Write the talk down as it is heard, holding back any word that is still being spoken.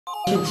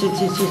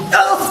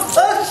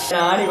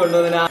ആണി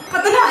കൊണ്ടുവന്ന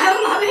 3,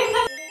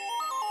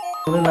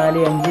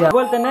 4, 5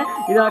 അതുപോലെ തന്നെ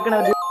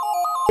ഇതാക്കണത്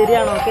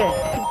ശരിയാണോ? Okay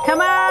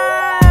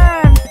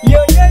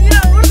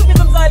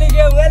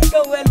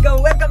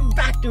welcome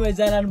back to my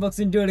channel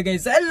unboxing dude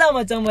guys. എല്ലാ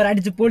മച്ചാന്മാർ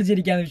അടിച്ച്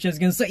പൊളിച്ചിരിക്കാന്ന്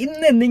വിശ്വസിക്കുന്നു. സോ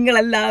ഇന്ന് നിങ്ങൾ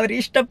എല്ലാവരും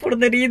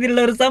ഇഷ്ടപ്പെടുന്ന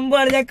രീതിയിലുള്ള ഒരു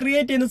സംഭവമാണ് ഞാൻ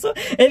ക്രിയേറ്റ് ചെയ്യുന്നത്. സോ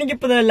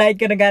എനിക്കിപ്പോ തന്നെ ലൈക്ക്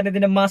ചെയ്യണം, കാരണം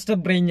ഇതിന്റെ മാസ്റ്റർ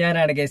ബ്രെയിൻ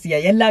ഞാനാണ് ഗൈസ്.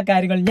 എല്ലാ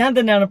കാര്യങ്ങളും ഞാൻ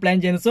തന്നെയാണ് പ്ലാൻ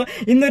ചെയ്യുന്നത്. സോ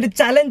ഇന്നൊരു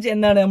ചലഞ്ച്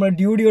എന്നാണ് നമ്മൾ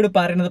ഡ്യൂഡിയോട്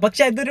പറയുന്നത്.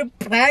 പക്ഷെ ഇതൊരു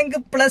പ്രാങ്ക്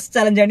പ്ലസ്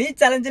ചലഞ്ചാണ്. ഈ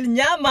ചലഞ്ചിൽ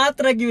ഞാൻ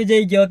മാത്രമാക്കി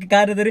വിജയിക്കും. ഓക്കെ,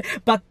 കാരണം ഇതൊരു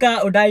പക്ക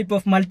ടൈപ്പ്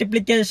ഓഫ്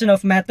മൾട്ടിപ്ലിക്കേഷൻ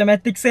ഓഫ്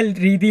മാത്തമാറ്റിക്സൽ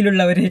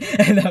രീതിയിലുള്ള ഒരു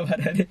എന്താ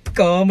പറയുക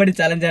കോമഡി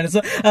ചലഞ്ചാണ്.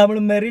 സോ നമ്മൾ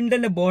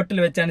മെറിൻഡന്റെ ബോട്ടിൽ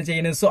വെച്ചാണ്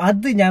ചെയ്യുന്നത്. സോ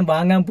അത് ഞാൻ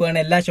വാങ്ങാൻ പോവാണ്.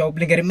 എല്ലാ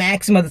ഷോപ്പിലും കയറി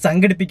മാക്സിമം അത്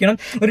സംഘടിപ്പിക്കണം.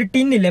 ഒരു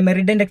ടിന്നില്ലേ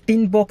മെറിൻഡന്റെ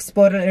ടിൻ ബോക്സ്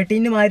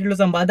ടിന്നുമായിട്ടുള്ള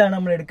സംഭവം അതാണ്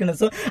നമ്മൾ എടുക്കുന്നത്.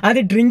 സോ അത്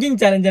ഡ്രിങ്കിങ്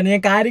ചലഞ്ചാണ്.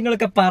 ഞാൻ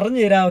കാര്യങ്ങളൊക്കെ പറഞ്ഞു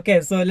തരാം. Okay,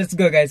 so let's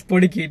go guys.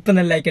 പൊടിക്കും ഇപ്പൊ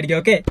നല്ല ലൈക്ക് അടിക്കും.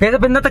 ഓക്കെ,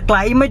 ഇപ്പൊ ഇന്നത്തെ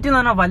ക്ലൈമറ്റ് എന്ന്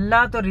പറഞ്ഞാൽ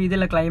വല്ലാത്തൊരു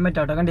രീതിയിലുള്ള ക്ലൈമറ്റ്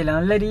ആട്ടോ. കണ്ടില്ല,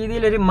 നല്ല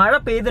രീതിയിൽ ഒരു മഴ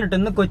പെയ്തിട്ട്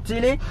ഇന്ന്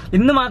കൊച്ചിയിൽ.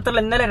 ഇന്ന്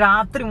മാത്രമല്ല, ഇന്നലെ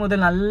രാത്രി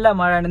മുതൽ നല്ല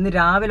മഴയാണ്. ഇന്ന്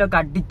രാവിലെ ഒക്കെ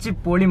അടിച്ച്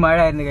പൊളി മഴ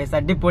ആയിരുന്നു ഗൈസ്,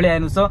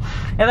 അടിപൊളിയായിരുന്നു. സോ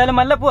ഏതായാലും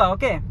നല്ല പോവാ.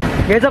 ഓക്കെ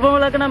ഗൈസ്, അപ്പൊ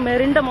നമ്മളാക്കണ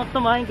മെറിൻഡ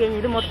മൊത്തം വാങ്ങിക്കഴിഞ്ഞു.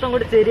 ഇത് മൊത്തം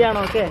കൂടി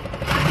ശരിയാണോ? ഓക്കെ,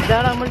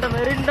 ഇതാണ് നമ്മളുടെ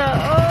മെറിൻഡ.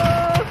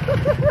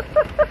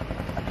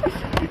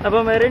 അപ്പൊ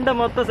മെറിൻഡ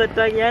മൊത്തം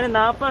സെറ്റാക്കി. ഞാൻ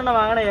 40 എണ്ണം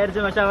വാങ്ങണ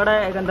വിചാരിച്ചു, പക്ഷെ അവിടെ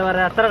എന്താ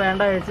പറയാ അത്ര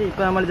വേണ്ട വിചാരിച്ചു.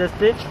 ഇപ്പൊ നമ്മൾ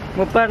ജസ്റ്റ്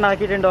 30 എണ്ണം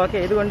ആക്കിയിട്ടുണ്ട്. ഓക്കെ,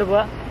 ഇത്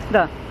കൊണ്ടുപോവാ.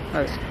 ഇതാ,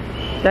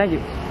 താങ്ക് യു.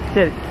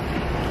 ശരി,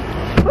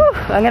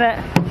 അങ്ങനെ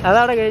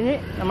അതവിടെ കഴിഞ്ഞ്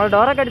നമ്മൾ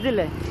ഡോറൊക്കെ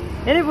അടിച്ചില്ലേ,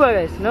 ഇനി പോവാ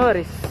ഗൈസ്. No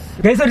worries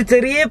guys. ഒരു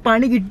ചെറിയ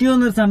പണി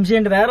കിട്ടിയോന്നൊരു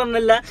സംശയമുണ്ട്. വേറെ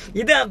ഒന്നല്ല,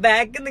 ഇത്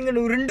ബാക്കിൽ നിങ്ങൾ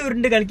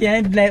ഉരുണ്ട് കളിക്കുക.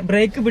 ഞാൻ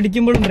ബ്രേക്ക്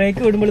പിടിക്കുമ്പോഴും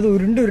ബ്രേക്ക് വിടുമ്പോഴും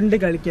ഉരുണ്ട്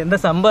കളിക്കുക. എന്താ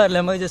സംഭവം അല്ല,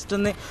 നമുക്ക് ജസ്റ്റ്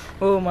ഒന്ന്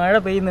മഴ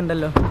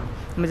പെയ്യുന്നുണ്ടല്ലോ,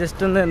 നമ്മൾ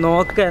ജസ്റ്റ് ഒന്ന്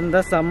നോക്കുക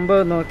എന്താ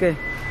സംഭവം നോക്കേ.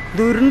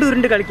 ഇത്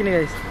ഉരുണ്ട് കളിക്കുന്നു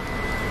ഗൈസ്.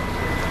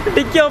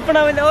 ഡിക്കി ഓപ്പൺ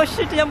ആവില്ല. ഓ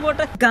ഷിറ്റ്, ഞാൻ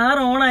പോട്ടെ. കാർ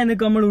ഓൺ ആയി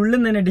നിൽക്കും, നമ്മൾ ഉള്ളിൽ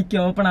തന്നെ ഡിക്കി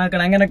ഓപ്പൺ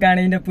ആക്കണം. അങ്ങനെയൊക്കെയാണ്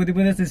ഇതിന്റെ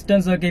പുതിയ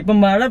സിസ്റ്റംസ് ഒക്കെ. ഇപ്പൊ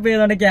മഴ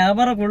പെയ്തോണ്ട്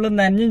ക്യാമറ ഫുള്ളും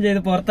നനഞ്ഞും ചെയ്ത്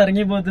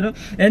പുറത്തിറങ്ങി പോകത്തിനും.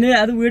 ഇനി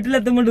അത്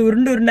വീട്ടിലെത്തുമ്പോൾ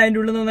ഉരുണ്ട് അതിന്റെ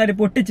ഉള്ളിൽ നിന്നാല്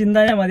പൊട്ടി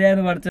ചിന്താൻ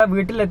മതിയായിരുന്നു പഠിച്ചു.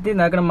 വീട്ടിലെത്തി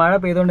നോക്കണം, മഴ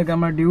പെയ്തോണ്ട്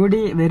നമ്മൾ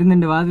ഡ്യൂട്ടി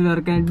വരുന്നുണ്ട് വാതിൽ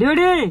തുറക്കാൻ.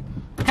 ഡ്യൂട്ടി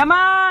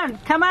കമാൻ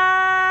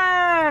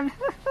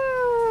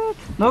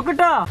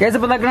നോക്കട്ടോ കേസ്.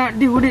 ഇപ്പൊ നോക്കണം,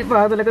 ഡ്യൂട്ടി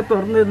വാതിലൊക്കെ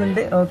തുറന്നു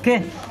വരുന്നുണ്ട്. ഓക്കെ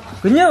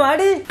കുഞ്ഞു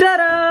വാടി.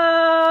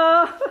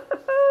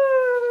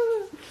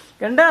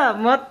 കണ്ട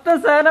മൊത്തം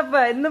സെവനപ്പ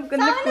ഇന്നും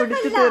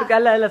കുടിച്ചു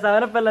തീർക്കാം. അല്ല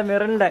സെവനപ്പല്ല,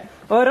 മെറിൻഡ.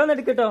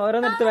 ഓരോന്നെടുക്കട്ടോ,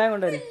 ഓരോന്നെടുത്ത് വേഗം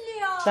കൊണ്ടുവരും.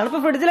 തണുപ്പ്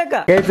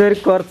ഫ്രിഡ്ജിലേക്കാ. ഒരു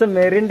കുറച്ച്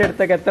മെറിൻഡ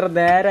എടുത്തൊക്കെ എത്ര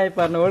നേരമായി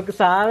പറഞ്ഞു. ഓൾക്ക്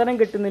സാധനം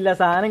കിട്ടുന്നില്ല,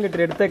 സാധനം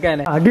കിട്ടും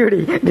എടുത്തേക്കാന്.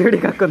 ഡ്യൂടി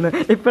കക്കുന്നു.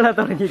 ഇപ്പഴാ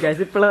തുടങ്ങി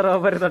ഗൈസ്, ഇപ്പഴാ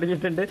റോബറി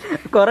തുടങ്ങിയിട്ടുണ്ട്.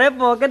 കൊറേ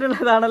പോക്കറ്റ്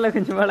ഉള്ളതാണല്ലോ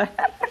കുഞ്ഞുമോളെ.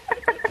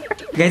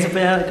 ഗൈസ്, ഇപ്പൊ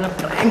ഞാൻ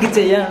പ്രാങ്ക്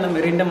ചെയ്യാനുള്ള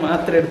മെറിൻഡ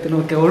മാത്രം എടുത്ത്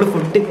നോക്കി. ഓള്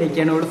ഫുഡ്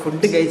കഴിക്കുകയാണ്. ഓള്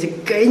ഫുഡ് കഴിച്ച്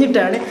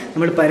കഴിഞ്ഞിട്ടാണ്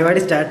നമ്മൾ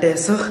പരിപാടി സ്റ്റാർട്ട്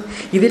ചെയ്യുക. സോ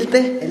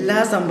ഇതിലത്തെ എല്ലാ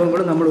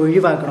സംഭവങ്ങളും നമ്മൾ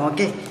ഒഴിവാക്കണം.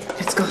 ഓക്കെ,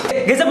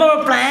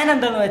 പ്ലാൻ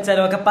എന്താന്ന് വെച്ചാൽ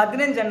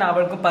 15 എണ്ണം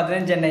അവൾക്കും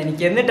 15 എണ്ണം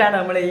എനിക്ക്, എന്നിട്ടാണ്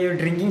നമ്മൾ ഈ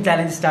ഡ്രിങ്കിങ്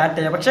ചാലഞ്ച് സ്റ്റാർട്ട്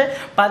ചെയ്യുക. പക്ഷെ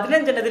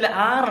 15 എണ്ണത്തിൽ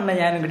 6 എണ്ണം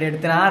ഞാൻ ഇവിടെ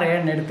എടുത്തിന്, 6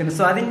 എണ്ണം എടുക്കുന്നു.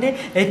 സോ അതിന്റെ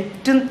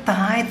ഏറ്റവും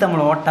താഴത്ത്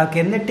നമ്മൾ ഓട്ടാക്കും.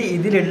 എന്നിട്ട്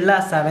ഇതിലുള്ള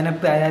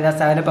സെവനപ്പ്, അതായത് ആ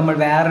സെവനപ്പ് നമ്മൾ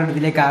വേറൊരു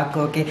ഇതിലേക്ക്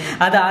ആക്കും. ഓക്കെ,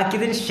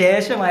 അതാക്കിയതിന്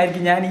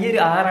ശേഷമായിരിക്കും ഞാൻ ഈ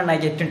ഒരു 6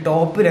 എണ്ണാക്കി ഏറ്റവും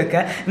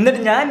ടോപ്പിലൊക്കെ.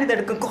 എന്നിട്ട് ഞാൻ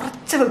ഇതെടുക്കും,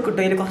 കുറച്ച് വെക്കിട്ടോ,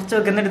 ഇതിൽ കുറച്ച്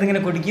വെക്കും. എന്നിട്ട്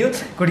ഇതിങ്ങനെ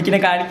കുടിക്കണ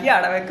കാണിക്കുക,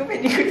 അവിടെ വെക്കും,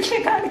 പിന്നെ കുടിക്കണ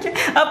കാണിക്കുക.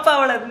 അപ്പൊ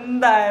അവൾ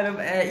എന്തായാലും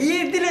ഈ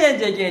ഇതിൽ ഞാൻ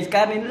ജയിക്കുക,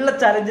 കാരണം ഇതിനുള്ള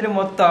ചലഞ്ചിൽ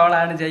മൊത്തം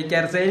അവളാണ്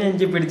ജയിക്കാറ്. സോ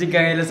എനിക്ക് പിടിച്ചു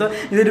കഴിയില്ല. സോ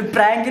ഇതൊരു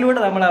പ്രാങ്കിലൂടെ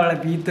നമ്മൾ അവളെ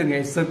ബീത്തും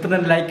കഴിച്ചു. സോ ഇപ്പൊ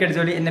തന്നെ ലൈക്ക്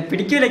അടിച്ചോടി. എന്നെ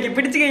പിടിക്കൂലേക്ക്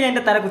പിടിച്ചു കഴിഞ്ഞാൽ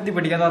എന്റെ തല കുത്തി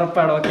പിടിക്കാൻ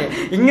ഉറപ്പാണ്. ഓക്കെ,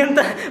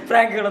 ഇങ്ങനത്തെ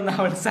പ്രാങ്കുകളൊന്നും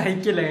അവൾ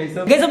സഹിക്കില്ല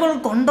കഴിച്ചു. ഗൈസ്, അപ്പോൾ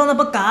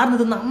കൊണ്ടുവന്നപ്പോൾ കാറിന്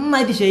ഇത്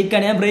നന്നായിട്ട്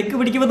ഷെയ്ക്കാണ്. ഞാൻ ബ്രേക്ക്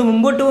പിടിക്കുമ്പോൾ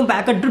മുമ്പോട്ട് പോകും,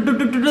 പാക്ക്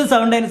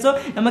സൗണ്ട് ആയിരുന്നു. സോ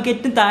നമുക്ക്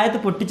ഏറ്റവും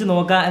താഴത്ത് പൊട്ടിച്ച്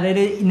നോക്കാം.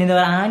 അതായത്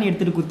ആണി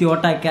എടുത്തിട്ട് കുത്തി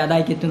ഓട്ടാക്കുക,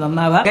 അതാക്കി ഏറ്റവും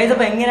നന്നാവുക. ഗൈസ്,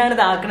 അപ്പൊ എങ്ങനെയാണ്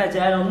ഇത് ആക്കണ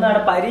വെച്ചാൽ ഒന്നാണ്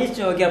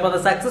പരീക്ഷിച്ച് നോക്കി. അപ്പൊ അത്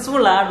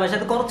സക്സസ്ഫുൾ ആണ്. പക്ഷെ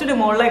അത് കുറച്ചുകൂടി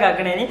മുകളിലേക്ക്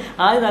ആക്കണേ. ഇനി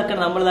ആദ്യം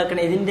ആക്കണം, നമ്മൾ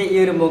ഇതാക്കണേ ഇതിന്റെ ഈ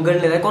ഒരു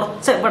മുകളിൽ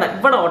കുറച്ച്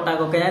ഇവിടെ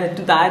ഓട്ടാക്കും. ഓക്കെ, ഞാൻ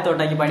ഏറ്റവും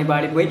താഴത്തോട്ടാക്കി പണി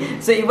പാടിപ്പോയി.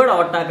 സോ ഇവിടെ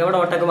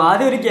ഓട്ടാക്കും.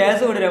 ആദ്യം ഒരു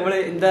ഗ്യാസ് കൂടി നമ്മൾ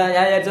എന്താ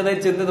ഞാൻ വിചാരിച്ചത്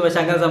ചെന്നത്, പക്ഷെ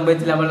അങ്ങനെ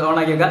സംഭവിച്ചില്ല. നമ്മൾ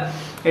ഓണാക്കി വെക്കാം.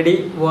 Ready,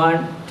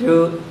 1 2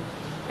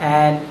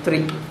 and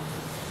 3.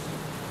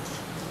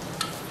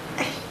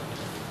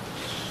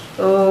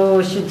 ഓ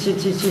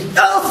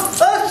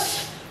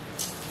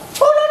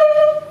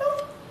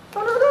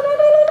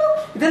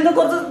ഇതെന്താ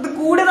കുറച്ച്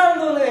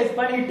കൂടിയതാണെന്ന് തോന്നുന്നു.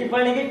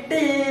 പണി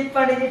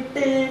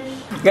കിട്ടി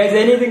ഗൈസ്.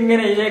 ഇനി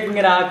ഇതിങ്ങനെ ഇതിലേക്ക്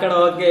ഇങ്ങനെ ആക്കണം.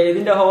 ഓക്കെ,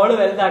 ഇതിന്റെ ഹോള്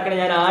വലുതാക്കണം.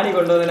 ഞാൻ ആണി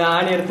കൊണ്ടുവന്നില്ല,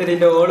 ആണി എടുത്തിട്ട്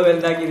ഇതിന്റെ ഹോള്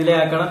വലുതാക്കി ഇതിലേ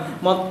ആക്കണം.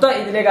 മൊത്തം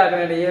ഇതിലേക്ക്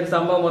ആക്കണം. ഈ ഒരു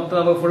സംഭവം മൊത്തം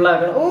നമുക്ക് ഫുൾ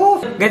ആക്കണം. ഓ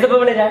ഗൈസ്, അപ്പൊ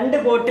ഇവിടെ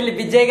 2 ബോട്ടിൽ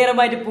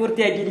വിജയകരമായിട്ട്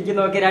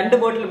പൂർത്തിയാക്കിയിരിക്കുന്നു. ഓക്കെ, 2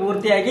 ബോട്ടിൽ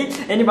പൂർത്തിയാക്കി.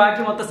 ഇനി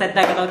ബാക്കി മൊത്തം സെറ്റ്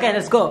ആക്കണം. Okay,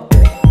 let's go.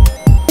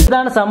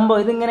 ഇതാണ് സംഭവം.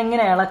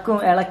 ഇതിങ്ങനെ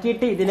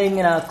ഇളക്കിയിട്ട് ഇതിലേ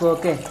ഇങ്ങനെ ആക്കും.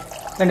 ഓക്കെ,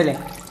 കണ്ടില്ലേ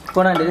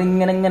പോണണ്ട്.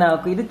 ഇതിങ്ങനെ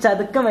ആക്കും. ഇത്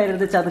ചതുക്കം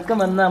വരരുത്. ചതുക്കം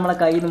വന്ന് നമ്മളെ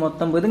കയ്യിൽ നിന്ന്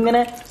മൊത്തം പോയി.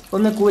 ഇതിങ്ങനെ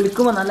ഒന്ന്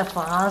കുലുക്കുമ്പോൾ നല്ല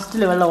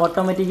ഫാസ്റ്റിൽ വെള്ളം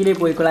ഓട്ടോമാറ്റിക്കലി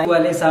പോയിക്കോളാം.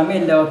 അല്ലെ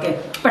സമയമില്ല. ഓക്കെ,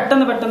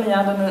 പെട്ടെന്ന്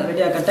ഞാനൊന്ന്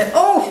റെഡി ആക്കട്ടെ.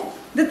 ഓ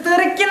ഇത്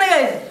തെറിക്കുന്ന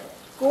കാര്യം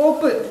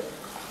കോപ്പ്.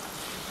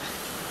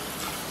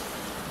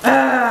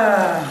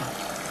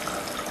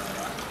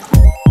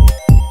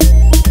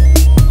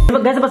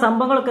 അപ്പൊ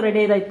സംഭവങ്ങളൊക്കെ റെഡി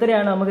ചെയ്താൽ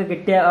ഇത്രയാണ് നമുക്ക്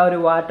കിട്ടിയ ആ ഒരു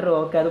വാട്ടർ.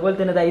 ഓക്കെ, അതുപോലെ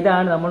തന്നെ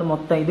ഇതാണ് നമ്മൾ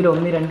മൊത്തം ഇതിൽ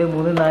 1 2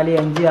 3 4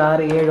 5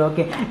 6 7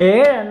 ഓക്കെ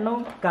 7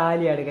 എണ്ണവും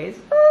കാലിയാണ്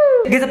ഗൈസ്.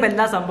 അപ്പൊ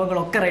എല്ലാ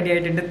സംഭവങ്ങളും ഒക്കെ റെഡി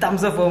ആയിട്ടുണ്ട്.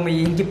 തംസ് അപ്പ് ഫോം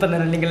എനിക്കിപ്പം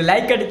തന്നിട്ടുണ്ടെങ്കിൽ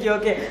ലൈക്ക് അടിക്കുക.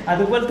 ഓക്കെ,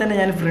 അതുപോലെ തന്നെ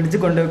ഞാൻ ഫ്രിഡ്ജ്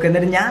കൊണ്ടുവെക്കും.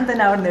 എന്നിട്ട് ഞാൻ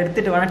തന്നെ അവിടെ നിന്ന്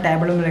എടുത്തിട്ട് വേണം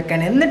ടേബിളിൽ വെക്കാൻ.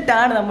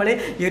 എന്നിട്ടാണ് നമ്മൾ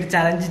ഈ ഒരു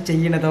ചലഞ്ച്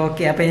ചെയ്യുന്നത്.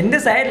 ഓക്കെ, അപ്പൊ എന്റെ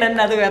സൈഡിൽ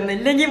തന്നെ അത് വരണം,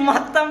 ഇല്ലെങ്കിൽ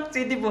മൊത്തം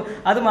ചീറ്റി പോകും.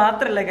 അത്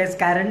മാത്രമല്ല ഗൈസ്,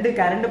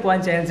 കറണ്ട്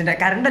പോകാൻ ചാൻസ് ഉണ്ട്.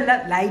 കറണ്ട് അല്ല,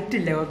 ലൈറ്റ്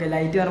ഇല്ല. ഓക്കെ,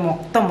 ലൈറ്റ് പറഞ്ഞാൽ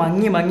മൊത്തം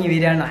മങ്ങി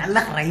വരികയാണ്. നല്ല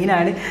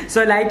റെയിനാണ്. സോ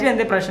ലൈറ്റിന്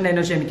എന്തെങ്കിലും പ്രശ്നം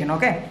എന്നോ ക്ഷമിക്കണം.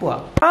 ഓക്കെ,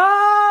 പോവാം.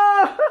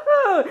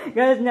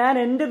 ഞാൻ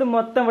എന്റേത്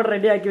മൊത്തം ഇവിടെ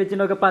റെഡി ആക്കി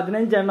വെച്ചിട്ടുണ്ട്.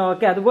 15 എണ്ണം.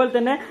 ഓക്കെ, അതുപോലെ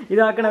തന്നെ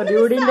ഇതാക്കണം.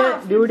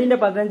 ഡ്യൂഡിന്റെ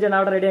 15 എണ്ണം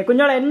അവിടെ റെഡി ആക്കി.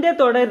 കുഞ്ഞോളെ എന്റെ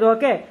തൊടരുത്.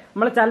 ഓക്കെ,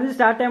 നമ്മളെ ചലഞ്ച്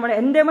സ്റ്റാർട്ട് ചെയ്യാൻ വേണ്ടി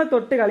എന്റെ മേൽ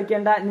തൊട്ട്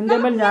കളിക്കേണ്ട, നിന്റെ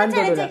മേൽ ഞാൻ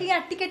തൊടൂല.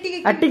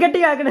 അട്ടിക്കട്ടി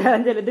ആക്കുന്ന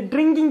ചലഞ്ച് അല്ല, ഇത്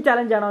ഡ്രിങ്കിങ്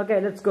ചലഞ്ച് ആണ്. Okay,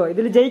 let's go.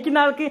 ഇതിൽ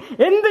ജയിക്കുന്ന ആൾക്ക്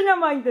എന്ത് ഞാൻ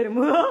വാങ്ങി തരും.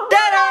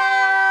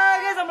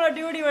 നമ്മളെ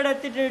ഡ്യൂഡി ഇവിടെ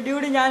എത്തിയിട്ട്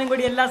ഡ്യൂഡി ഞാനും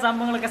കൂടി എല്ലാ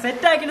സംഭവങ്ങളൊക്കെ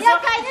സെറ്റ് ആക്കി.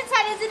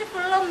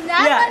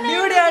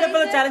 ഡ്യൂഡിയാണ് ഇപ്പൊ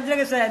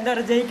ചലഞ്ചിലൊക്കെ എന്താ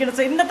പറയുക ജയിക്കണം.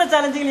 സോ ഇന്നത്തെ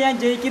ചലഞ്ചിൽ ഞാൻ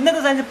ജയിക്കും.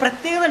 ഇന്നത്തെ ചലഞ്ച്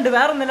പ്രത്യേകത ഉണ്ട്,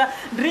 വേറെ ഒന്നുമില്ല,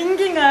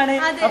 ഡ്രിങ്കിങ് ആണ്.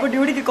 അപ്പൊ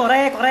ഡ്യൂഡിക്ക് കുറെ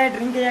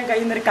ഡ്രിങ്ക് ചെയ്യാൻ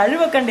കഴിയുന്ന ഒരു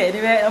കഴിവൊക്കെ ഉണ്ട്.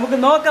 എനിവേ നമുക്ക്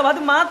നോക്കാം.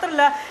 അത്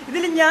മാത്രല്ല,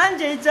 ഇതിൽ ഞാൻ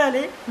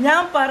ജയിച്ചാല്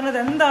ഞാൻ പറഞ്ഞത്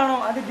എന്താണോ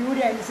അത്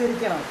ഡ്യൂഡി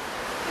അനുസരിക്കണം.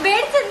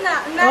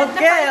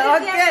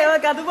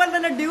 അതുപോലെ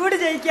തന്നെ ഡ്യൂഡ്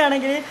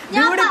ജയിക്കുകയാണെങ്കിൽ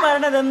ഡ്യൂഡ്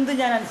പറഞ്ഞത് എന്ത്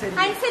ഞാൻ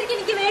അനുസരിക്കും.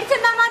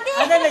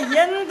 അതല്ല,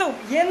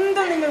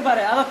 എന്തും നിങ്ങൾ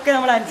പറയാം, അതൊക്കെ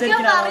നമ്മൾ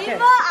അനുസരിക്കണം.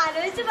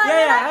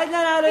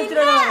 ഞാൻ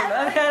ആലോചിച്ചിട്ട്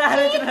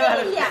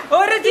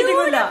ഒരു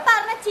ചീറ്റിംഗും ഇല്ല.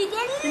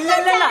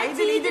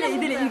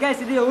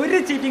 ഇതിൽ ഒരു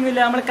ചീറ്റിംഗും ഇല്ല.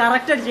 നമ്മൾ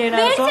കറക്റ്റ് ആയിട്ട് ചെയ്യണം.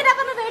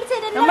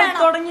 നമ്മൾ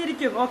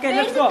തുടങ്ങിയിരിക്കും. ഓക്കെ,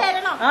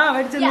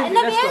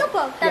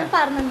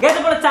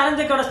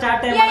 ചലഞ്ച് ഒക്കെ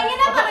സ്റ്റാർട്ട് ചെയ്യാം.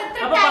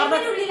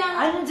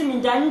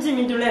 5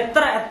 മിനിറ്റുള്ള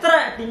എത്ര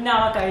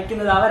ടിന്നാണോ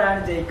കഴിക്കുന്നത് അവരാണ്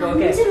ജയിക്കും.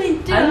 ഓക്കെ,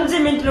 5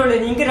 മിനിറ്റിനുള്ളിൽ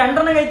നിങ്ങൾക്ക് 2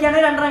 എണ്ണം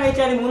കഴിക്കുകയാണെങ്കിൽ 2 എണ്ണം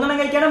കഴിച്ചാൽ, 3 എണ്ണം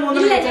കഴിക്കുകയാണെങ്കിൽ 3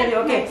 എണ്ണം കഴിച്ചാൽ.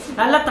 ഓക്കെ,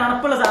 നല്ല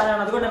തണുപ്പുള്ള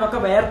സാധനമാണ്. അതുകൊണ്ട് നമുക്ക്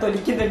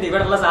വേർത്തൊലിക്കുന്നുണ്ട്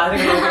ഇവിടെയുള്ള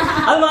സാധനങ്ങൾ.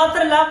 അത്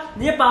മാത്രല്ല,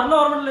 നീ പറഞ്ഞ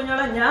ഓർമ്മയില്ല,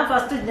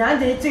 ഞാൻ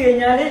ജയിച്ചു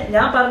കഴിഞ്ഞാല്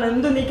ഞാൻ പറഞ്ഞ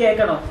എന്തും നീ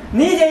കേൾക്കണം.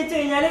 നീ ജയിച്ചു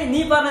കഴിഞ്ഞാല്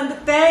നീ പറഞ്ഞ എന്ത്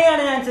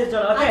തേങ്ങയാണ് ഞാൻ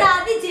അനുസരിച്ചോളാം.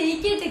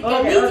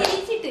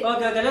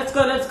 Okay, let's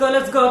go.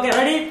 Okay,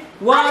 ready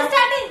 1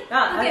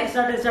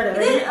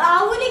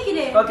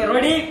 okay,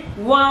 ready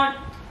 1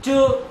 2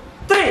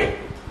 3.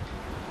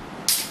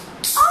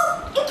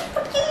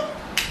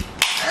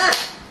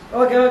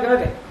 Okay അത്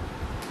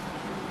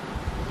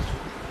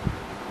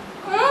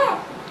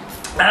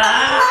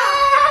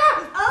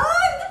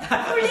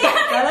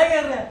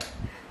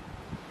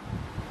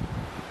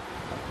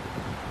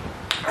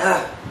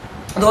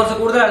കുറച്ച്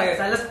കൂടുതലാണ്.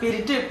 നല്ല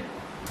സ്പിരിറ്റ്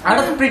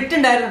അവിടെ സ്പിരിറ്റ്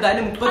ഉണ്ടായിരുന്നു.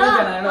 അതിന്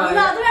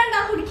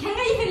 35 കുടിക്കാൻ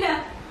കഴിയില്ല.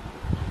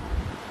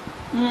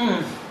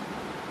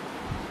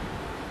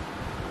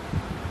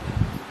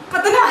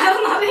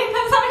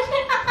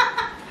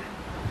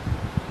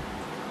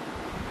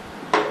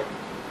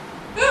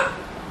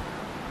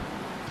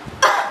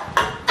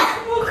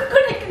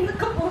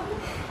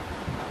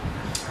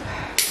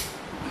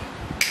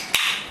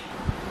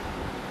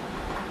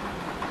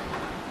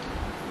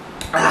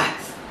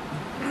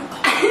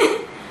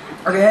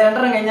 ഓക്കെ, 2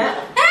 എണ്ണം കഴിഞ്ഞ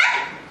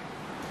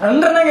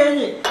 2 എണ്ണം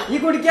കഴിഞ്ഞ്. ഈ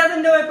കുടിക്കാതെ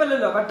എന്റെ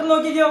കുഴപ്പമില്ലല്ലോ. പെട്ടെന്ന്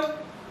നോക്കിക്കോ.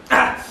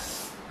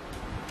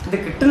 ഇത്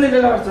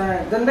കിട്ടുന്നില്ലല്ലോ.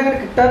 ഇതെന്തെങ്കിലും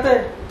കിട്ടാത്ത,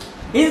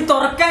 ഇത്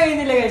തുറക്കാൻ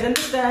കഴിയുന്നില്ല. കഴിച്ച്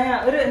എന്ത് തേങ്ങ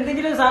ഒരു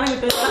എന്തെങ്കിലും സാധനം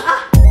കിട്ടില്ല.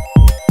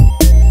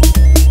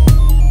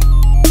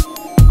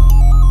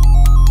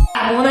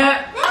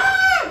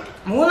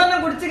 3 എണ്ണം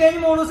കുടിച്ച്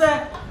കഴിഞ്ഞ് മോളൂസേ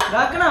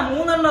ഇതാക്കണ.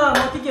 3 എണ്ണം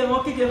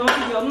നോക്കിക്കോ.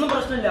 ഒന്നും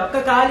പ്രശ്നമില്ല.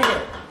 ഒക്കെ കാലില്.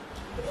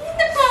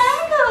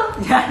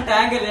 ഞാൻ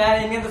ടാങ്കല്ല, ഞാൻ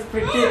ഇങ്ങനത്തെ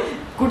സ്പിരിറ്റ്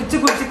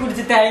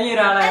കുടിച്ച് തേങ്ങിയ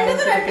ഒരാളാണ്.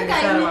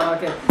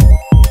 ഓക്കെ,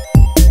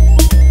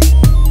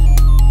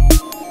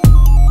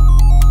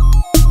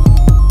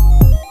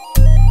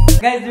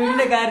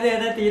 ഡ്യൂഡിന്റെ കാര്യത്തിൽ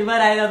ഏതാ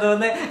തീരുമാനമായതാ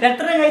തോന്നുന്നു.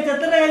 2 എണ്ണം കഴിച്ചു.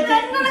 എത്ര കഴിച്ചു?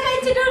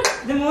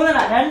 ഇത് 3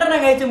 എണ്ണം. 2 എണ്ണം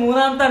കഴിച്ച്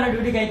 3ാമത്താണ്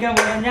ഡ്യൂട്ടി കഴിക്കാൻ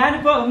പോകുന്നത്.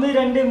 ഞാനിപ്പോ 1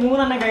 2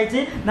 3 എണ്ണം കഴിച്ച്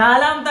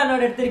 4ാമത്താണ്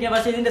ഇവിടെ എടുത്തിരിക്കുക.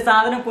 പക്ഷെ ഇതിന്റെ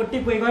സാധനം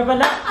പൊട്ടിപ്പോയി.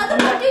 കുഴപ്പമില്ല,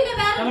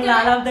 നമ്മൾ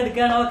 4ാമത്തെ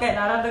എടുക്കുകയാണ്. ഓക്കെ,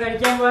 4ാമത്തെ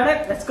കഴിക്കാൻ പോവാണ്.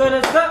 Let's go.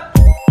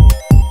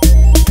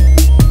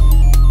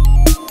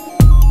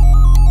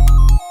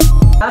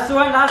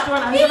 Last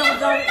one.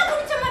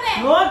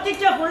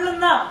 നോക്കിക്കോ,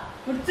 ഫുള്ളെന്നാ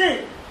കുടിച്ച്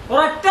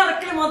ഒരൊറ്റ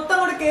ഇറക്കില് മൊത്തം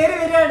കൂടി കേറി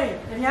വരികയാണ്.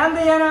 ഞാൻ എന്ത്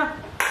ചെയ്യാനാ?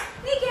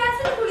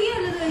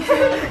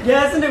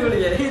 ഗ്യാസിന്റെ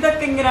ഗുളിക.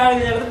 ഇതൊക്കെ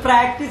ഇങ്ങനെയാണ്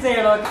പ്രാക്ടീസ്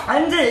ചെയ്യണോ.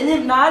 5 ഇനി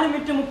 4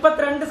 മിനിറ്റ്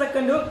 32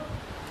 സെക്കൻഡും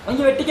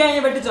എനിക്ക് വെട്ടിക്കാൻ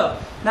വെട്ടിച്ചോ.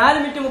 4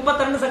 മിനിറ്റ്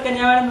 32 സെക്കൻഡ്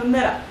ഞാൻ വേണം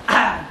നിന്നേരാ.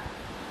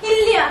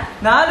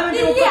 4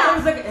 മിനിറ്റ്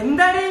 32 സെക്കൻഡ്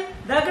എന്താണ്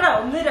ഇതാക്കണ?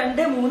 1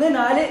 2 3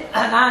 4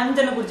 5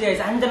 എണ്ണം കുടിച്ച്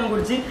കഴിച്ചു. 5 എണ്ണം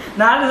കുടിച്ച്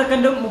 4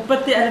 സെക്കൻഡും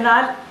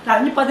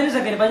 15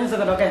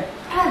 second. Okay,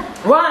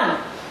 1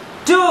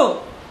 2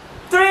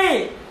 3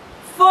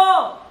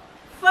 4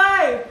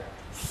 5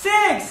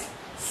 6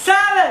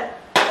 7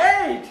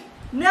 8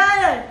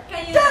 9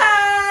 10.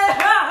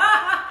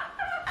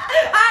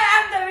 I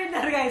am the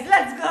winner, guys.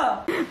 Let's go.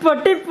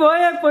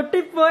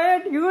 പൊട്ടിപ്പോയ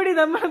ഡ്യൂഡി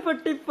നമ്മൾ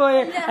പൊട്ടിപ്പോയ.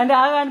 എന്റെ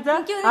ആ കാണിച്ച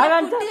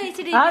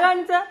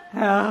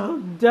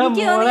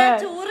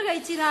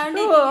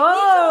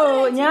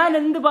ഞാൻ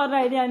എന്ത് പറഞ്ഞ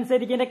അതിനെ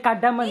അനുസരിച്ച് എന്റെ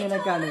കടമ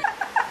നിനക്കാണ്.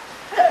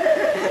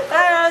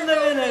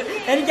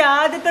 എനിക്ക്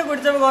ആദ്യത്തെ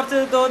കുടിച്ചപ്പോ കുറച്ച്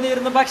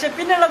തോന്നിയിരുന്നു, പക്ഷെ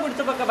പിന്നെയുള്ള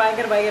കുടിച്ചപ്പോ ഒക്കെ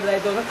ഭയങ്കര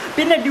ഇതായി തോന്നും.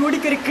 പിന്നെ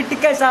ഡ്യൂട്ടിക്ക് ഒരു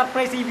ക്രിട്ടിക്കൽ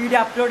സർപ്രൈസ് ഈ വീഡിയോ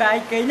അപ്ലോഡ്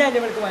ആയി കഴിഞ്ഞാൽ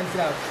ഇവർക്ക്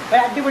മനസ്സിലാവും.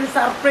 ഒരു അടിപൊളി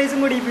സർപ്രൈസും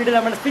കൂടി ഈ വീഡിയോ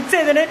നമ്മൾ ഫിക്സ്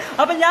ചെയ്തിട്ട്.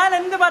 അപ്പൊ ഞാൻ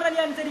എന്ത്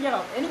പറഞ്ഞാൽ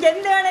അനുസരിക്കണം, എനിക്ക്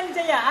എന്ത് വേണമെങ്കിലും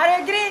ചെയ്യാം.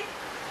 അഗ്രി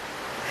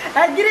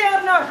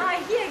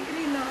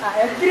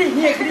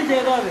നീ അഗ്രി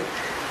ചെയ്തോ അത്.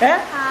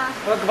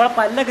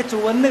 പല്ലൊക്കെ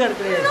ചുവന്ന്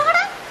കിടക്കുകയാണ്.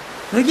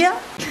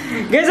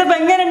 അപ്പൊ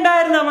എങ്ങനെ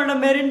ഉണ്ടായിരുന്നു നമ്മുടെ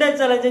മെറിൻഡ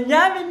ചലഞ്ച്?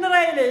 ഞാൻ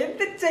വിന്നറായില്ലേ?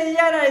 എന്ത്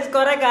ചെയ്യാനായി?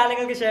 കുറെ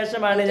കാലങ്ങൾക്ക്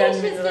ശേഷമാണ് ഞാൻ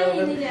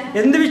വിന്നറാവുന്നത്.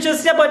 എന്ത്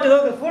വിശ്വസിച്ചാ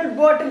പറ്റും? ഫുൾ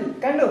ബോട്ടിൽ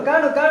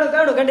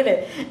കണ്ടില്ലേ?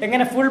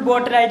 എങ്ങനെ ഫുൾ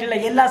ബോട്ടിൽ ആയിട്ടുള്ള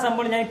എല്ലാ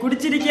സംഭവവും ഞാൻ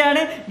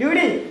കുടിച്ചിരിക്കുകയാണ്.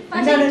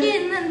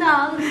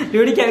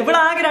 ഡ്യൂഡിക്ക് ഇവിടെ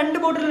ആകെ 2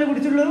 ബോട്ടിലല്ലേ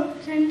കുടിച്ചുള്ളൂ.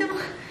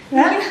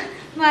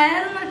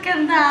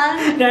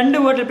 2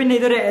 ബോട്ടിൽ. പിന്നെ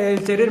ഇതൊരു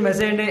ചെറിയൊരു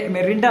മെസ്സേജ് ഉണ്ട്,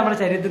 മെറിൻഡ നമ്മുടെ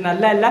ശരീരത്തിൽ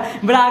നല്ലതല്ല.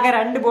 ഇവിടെ ആകെ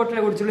 2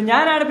 ബോട്ടിലേ കുടിച്ചുള്ളൂ.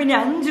 ഞാനാണ് പിന്നെ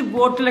 5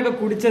 ബോട്ടിലൊക്കെ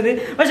കുടിച്ചത്.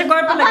 പക്ഷെ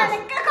കുഴപ്പമില്ല,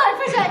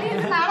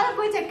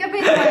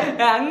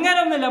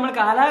 അങ്ങനൊന്നുമില്ല. നമ്മൾ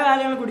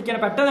കാലാകാലങ്ങൾ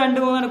കുടിക്കണം. പെട്ടെന്ന്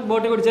 2-3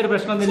 ബോട്ടിൽ കുടിച്ചൊരു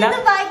പ്രശ്നമൊന്നുമില്ല.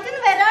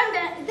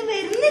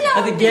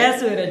 അത്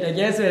ഗ്യാസ് വരട്ടെ.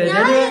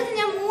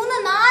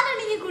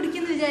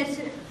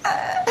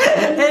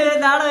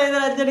 നാളെ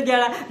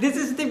 5:30 ദിസ്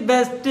ഇസ് ദി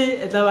ബെസ്റ്റ്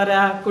എന്താ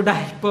പറയാ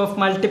type of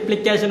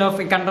multiplication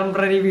of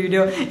contemporary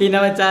video in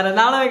our channel.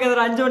 നാളെ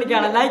വൈകുന്നേരം 5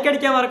 മണിക്കാണ്. ലൈക്ക്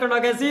അടിക്കാൻ മറക്കണ്ടോ?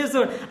 See you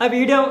soon. ആ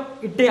വീഡിയോ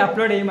ഇട്ട്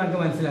അപ്ലോഡ് ചെയ്യുമ്പോൾ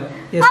നമുക്ക് മനസ്സിലാവും.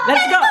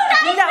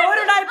 ഇല്ല,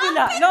 ഒരു ടൈപ്പ് ഇല്ല.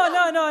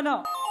 നോ